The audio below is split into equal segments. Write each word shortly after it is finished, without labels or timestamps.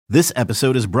This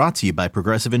episode is brought to you by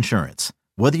Progressive Insurance.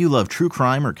 Whether you love true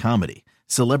crime or comedy,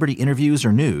 celebrity interviews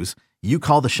or news, you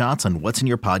call the shots on what's in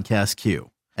your podcast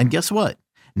queue. And guess what?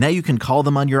 Now you can call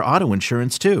them on your auto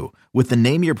insurance too with the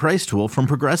Name Your Price tool from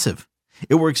Progressive.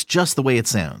 It works just the way it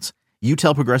sounds. You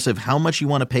tell Progressive how much you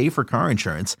want to pay for car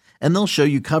insurance, and they'll show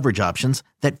you coverage options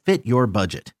that fit your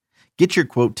budget. Get your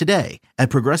quote today at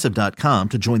Progressive.com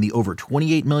to join the over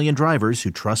 28 million drivers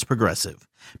who trust Progressive.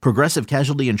 Progressive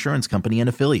Casualty Insurance Company and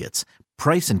Affiliates.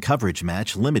 Price and coverage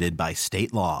match limited by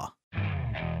state law.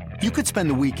 You could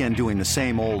spend the weekend doing the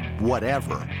same old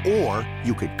whatever, or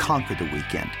you could conquer the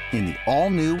weekend in the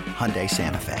all-new Hyundai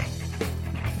Santa Fe.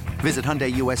 Visit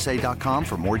HyundaiUSA.com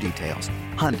for more details.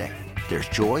 Hyundai, there's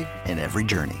joy in every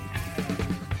journey.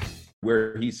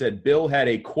 Where he said Bill had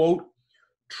a, quote,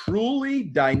 truly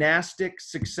dynastic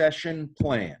succession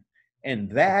plan, and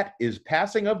that is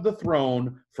passing of the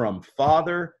throne from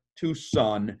father to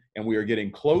son, and we are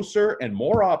getting closer and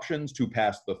more options to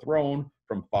pass the throne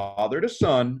from father to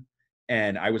son.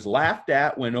 And I was laughed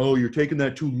at when, oh, you're taking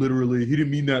that too literally. He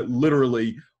didn't mean that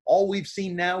literally. All we've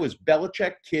seen now is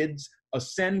Belichick kids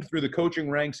ascend through the coaching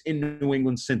ranks in New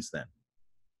England since then.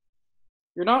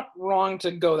 You're not wrong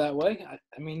to go that way.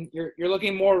 I mean, you're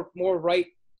looking more right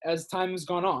as time has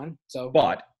gone on. So,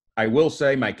 but I will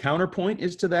say my counterpoint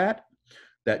is to that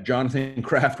Jonathan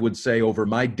Kraft would say, over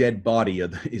my dead body,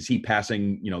 is he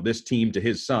passing, this team to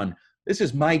his son? This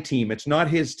is my team. It's not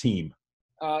his team.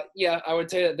 Yeah, I would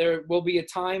say that there will be a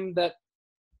time that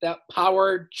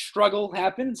power struggle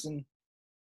happens, and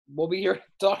we'll be here to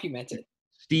document it.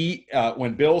 Steve,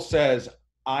 when Bill says,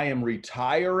 I am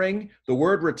retiring, the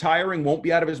word retiring won't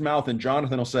be out of his mouth, and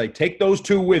Jonathan will say, take those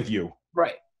two with you.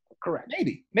 Right. Correct.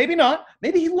 Maybe not.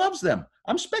 Maybe he loves them.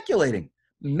 I'm speculating.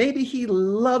 Maybe he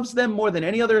loves them more than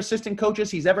any other assistant coaches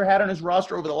he's ever had on his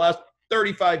roster over the last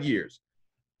 35 years.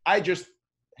 I just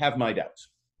have my doubts.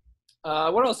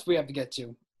 What else do we have to get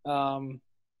to?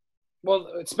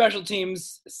 Well, special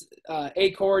teams,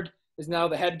 Acord is now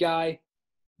the head guy.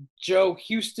 Joe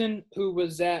Houston, who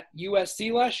was at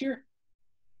USC last year.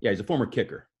 Yeah, he's a former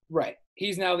kicker. Right.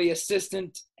 He's now the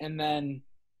assistant, and then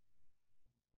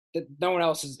no one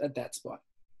else is at that spot.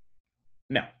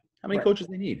 No. How many coaches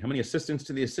do they need? How many assistants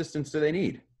to the assistants do they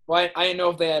need? Well, I didn't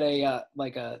know if they had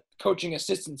a coaching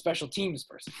assistant special teams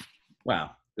person.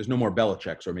 Wow. There's no more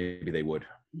Belichicks, or maybe they would.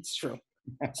 It's true.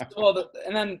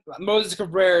 And then Moses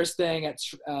Cabrera is staying at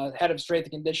head of strength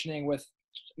and conditioning with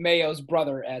Mayo's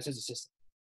brother as his assistant.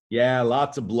 Yeah,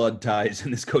 lots of blood ties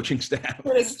in this coaching staff.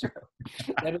 That is true.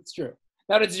 That is true.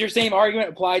 Now, does your same argument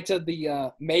apply to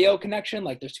the Mayo connection?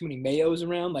 Like, there's too many Mayos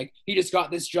around? Like, he just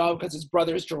got this job because his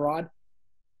brother is Gerard?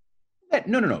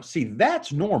 No. See,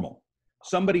 that's normal.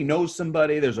 Somebody knows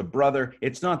somebody. There's a brother.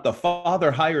 It's not the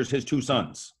father hires his two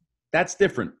sons. That's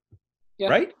different,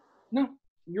 right? No,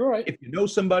 you're right. If you know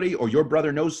somebody or your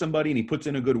brother knows somebody and he puts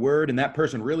in a good word and that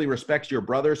person really respects your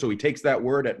brother, so he takes that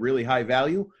word at really high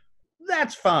value,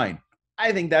 that's fine.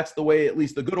 I think that's the way at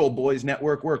least the good old boys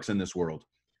network works in this world.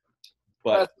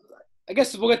 But I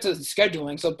guess we'll get to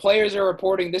scheduling. So players are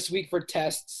reporting this week for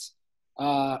tests,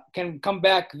 can come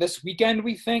back this weekend,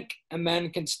 we think, and then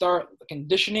can start the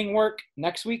conditioning work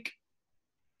next week.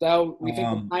 So we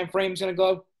think the time frame is going to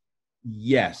go?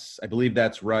 Yes, I believe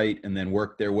that's right, and then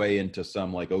work their way into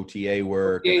some like OTA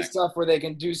work. OTA stuff where they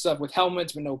can do stuff with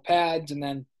helmets with no pads, and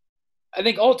then I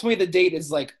think ultimately the date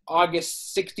is like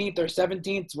August 16th or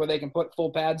 17th where they can put full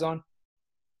pads on.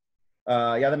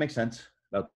 Yeah, that makes sense.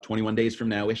 About 21 days from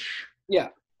now-ish. Yeah.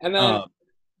 And then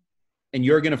and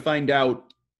you're going to find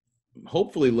out,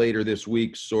 hopefully later this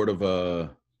week, sort of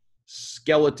a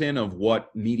skeleton of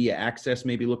what media access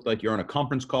maybe looked like. You're on a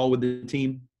conference call with the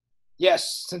team?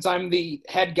 Yes, since I'm the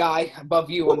head guy above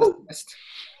you on the list,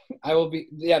 I will be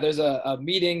 – yeah, there's a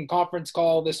meeting, conference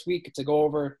call this week to go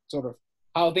over sort of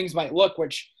how things might look,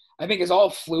 which I think is all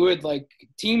fluid. Like,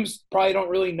 teams probably don't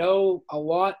really know a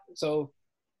lot, so –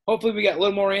 hopefully we get a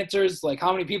little more answers, like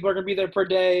how many people are going to be there per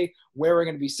day, where we're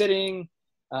going to be sitting.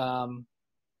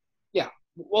 Yeah,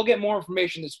 we'll get more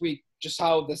information this week, just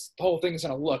how this whole thing is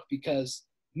going to look, because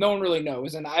no one really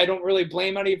knows. And I don't really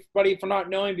blame anybody for not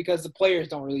knowing, because the players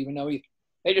don't really even know either.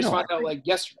 They just found out like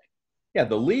yesterday. Yeah,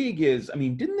 the league is – I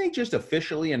mean, didn't they just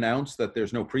officially announce that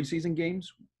there's no preseason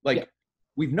games?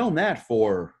 We've known that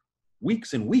for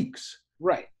weeks and weeks.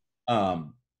 Right.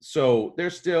 So they're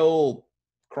still –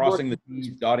 crossing the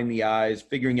T's, dotting the I's,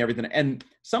 figuring everything. And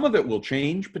some of it will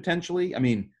change potentially. I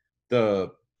mean, the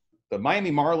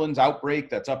Miami Marlins outbreak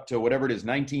that's up to whatever it is,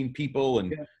 19 people,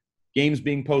 and games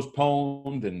being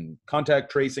postponed and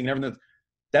contact tracing and everything,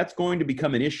 that's going to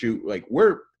become an issue. Like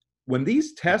when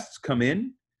these tests come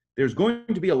in, there's going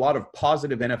to be a lot of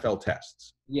positive NFL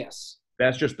tests. Yes.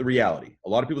 That's just the reality. A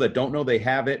lot of people that don't know they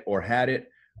have it or had it,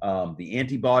 the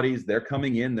antibodies, they're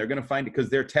coming in, they're going to find it because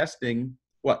they're testing,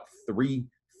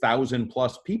 3,000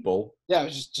 plus people. Yeah,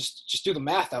 just do the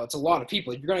math out. It's a lot of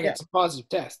people. You're going to get some positive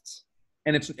tests.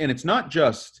 And it's not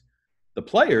just the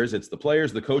players, it's the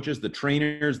players, the coaches, the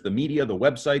trainers, the media, the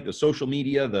website, the social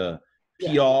media, the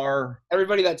PR.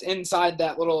 Everybody that's inside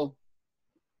that little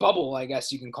bubble, I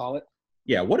guess you can call it.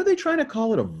 Yeah, what are they trying to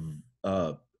call it?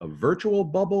 A virtual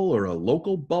bubble or a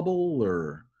local bubble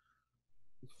or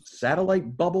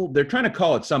satellite bubble? They're trying to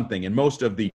call it something, and most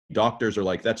of the doctors are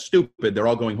like, that's stupid. They're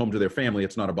all going home to their family.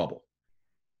 It's not a bubble.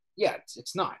 Yeah,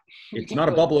 it's not. It's not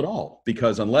a bubble at all,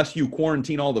 because unless you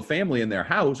quarantine all the family in their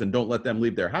house and don't let them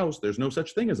leave their house, there's no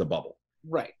such thing as a bubble.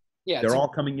 Right. Yeah. They're all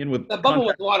coming in with a bubble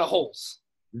with a lot of holes.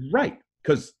 Right.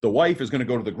 Because the wife is going to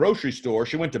go to the grocery store.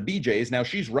 She went to BJ's. Now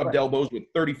she's rubbed elbows with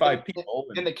 35 people.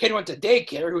 And the kid went to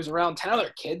daycare who's around 10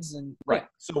 other kids. Right.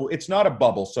 So it's not a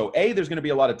bubble. So A, there's going to be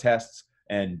a lot of tests.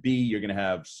 And B, you're going to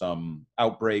have some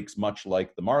outbreaks, much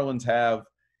like the Marlins have.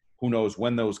 Who knows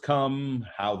when those come,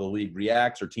 how the league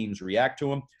reacts or teams react to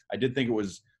them. I did think it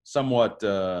was somewhat,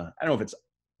 I don't know if it's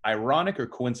ironic or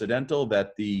coincidental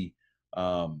that the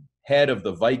head of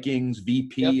the Vikings,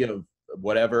 VP of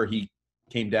whatever, he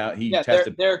came down, he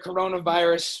tested. Their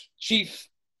coronavirus chief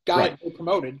guy they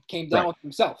promoted came down with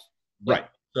himself. Right.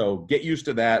 So get used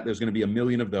to that. There's going to be a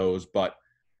million of those. But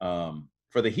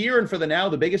for the here and for the now,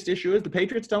 the biggest issue is the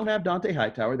Patriots don't have Dante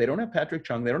Hightower. They don't have Patrick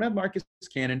Chung. They don't have Marcus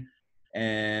Cannon.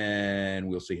 And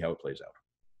we'll see how it plays out.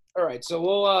 All right,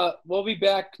 so we'll be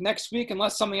back next week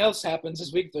unless something else happens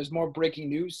this week. There's more breaking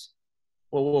news.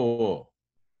 Whoa.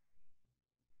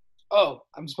 Oh,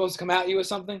 I'm supposed to come at you with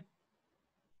something?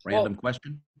 Random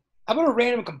question? How about a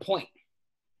random complaint?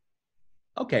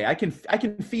 Okay, I can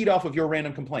feed off of your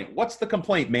random complaint. What's the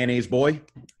complaint, mayonnaise boy?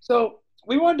 So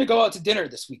we wanted to go out to dinner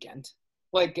this weekend,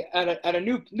 like at a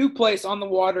new place on the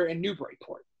water in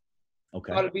Newburyport.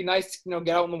 Okay. Thought it'd be nice, get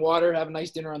out in the water, have a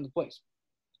nice dinner on the place.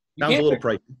 Sounds a little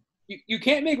pricey. You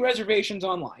can't make reservations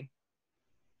online.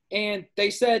 And they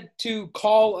said to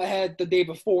call ahead the day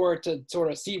before to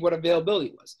sort of see what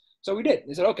availability was. So we did.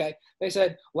 They said, okay. They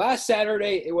said, last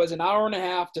Saturday, it was an hour and a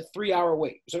half to 3 hour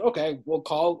wait. We said, okay, we'll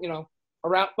call,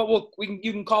 around, but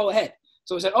you can call ahead.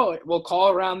 So we said, oh, we'll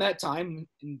call around that time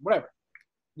and whatever.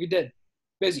 We did.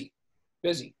 Busy.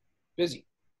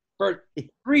 For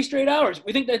 3 straight hours.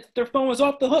 We think that their phone was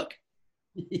off the hook.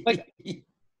 Like,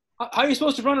 how are you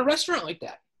supposed to run a restaurant like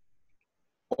that?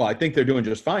 Well, I think they're doing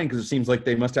just fine because it seems like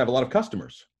they must have a lot of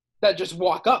customers. That just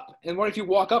walk up. And what if you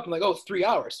walk up and 3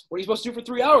 hours? What are you supposed to do for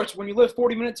 3 hours when you live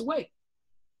 40 minutes away?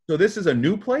 So this is a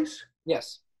new place?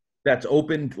 Yes. That's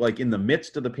opened in the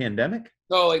midst of the pandemic?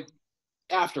 No,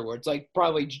 afterwards,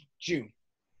 probably June.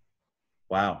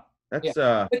 Wow. That's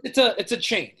It's a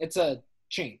chain. It's a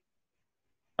chain.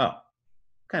 Oh,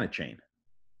 kind of chain.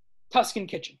 Tuscan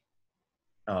Kitchen.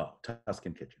 Oh,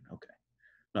 Tuscan Kitchen. Okay.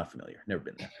 Not familiar. Never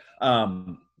been there.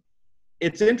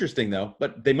 It's interesting, though,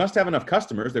 but they must have enough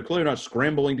customers. They're clearly not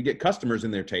scrambling to get customers in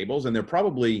their tables, and they're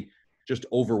probably just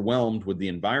overwhelmed with the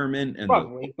environment. And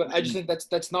probably, but I just think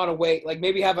that's not a way.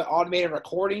 Maybe have an automated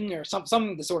recording or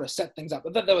something to sort of set things up.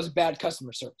 But that was bad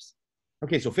customer service.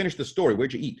 Okay, so finish the story.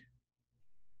 Where'd you eat?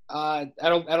 At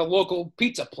a local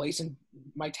pizza place in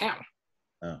my town.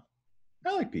 Oh,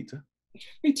 I like pizza.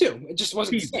 Me too. It just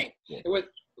wasn't the same. We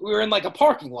were in a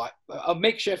parking lot, a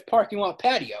makeshift parking lot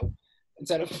patio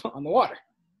instead of on the water.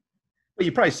 But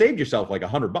you probably saved yourself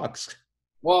 $100.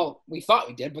 Well, we thought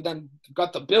we did, but then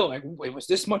got the bill. Wait, was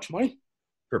this much money?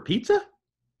 For pizza?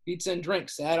 Pizza and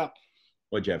drinks, add up.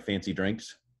 What'd you have, fancy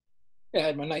drinks? Yeah, I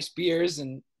had my nice beers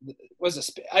and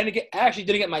I actually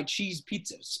didn't get my cheese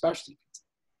pizza, specialty pizza.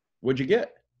 What'd you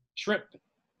get? Shrimp.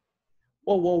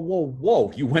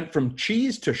 Whoa. You went from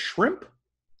cheese to shrimp?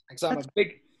 I'm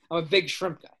a big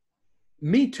shrimp guy.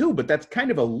 Me too, but that's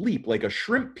kind of a leap. A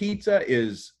shrimp pizza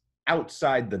is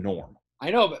outside the norm.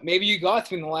 I know, but maybe you got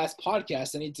through in the last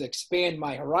podcast. I need to expand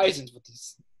my horizons with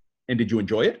these. And did you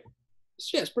enjoy it?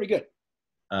 Yeah, it's pretty good.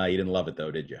 You didn't love it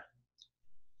though, did you?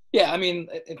 Yeah, I mean,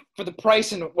 for the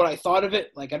price and what I thought of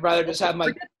it, I'd rather just have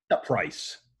Forget the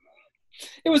price.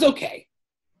 It was okay.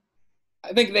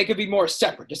 I think they could be more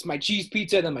separate. Just my cheese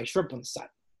pizza and then my shrimp on the side.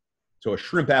 So a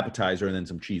shrimp appetizer and then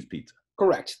some cheese pizza.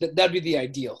 Correct. That'd be the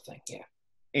ideal thing, yeah.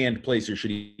 And places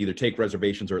should either take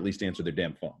reservations or at least answer their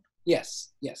damn phone.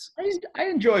 Yes. I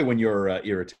enjoy when you're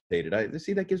irritated.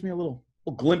 That gives me a little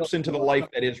glimpse into the life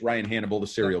that is Ryan Hannibal, the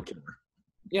serial killer.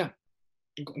 Yeah.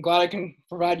 I'm glad I can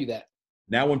provide you that.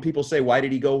 Now when people say, why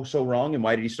did he go so wrong and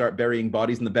why did he start burying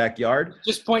bodies in the backyard?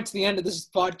 Just point to the end of this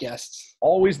podcast.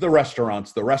 Always the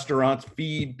restaurants. The restaurants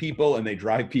feed people and they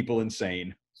drive people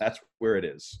insane. That's where it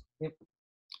is. Yep.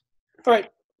 All right.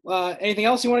 Anything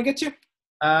else you want to get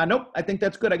to? Nope. I think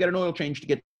that's good. I got an oil change to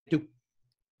get to.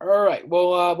 All right.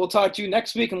 Well, we'll talk to you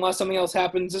next week unless something else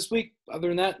happens this week. Other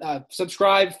than that,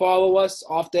 subscribe, follow us,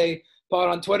 Off Day Pod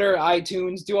on Twitter,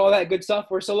 iTunes, do all that good stuff.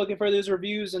 We're still looking for those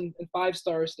reviews and 5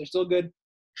 stars. They're still good.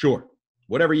 Sure.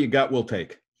 Whatever you got, we'll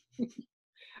take.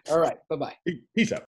 All right. Bye-bye. Peace out.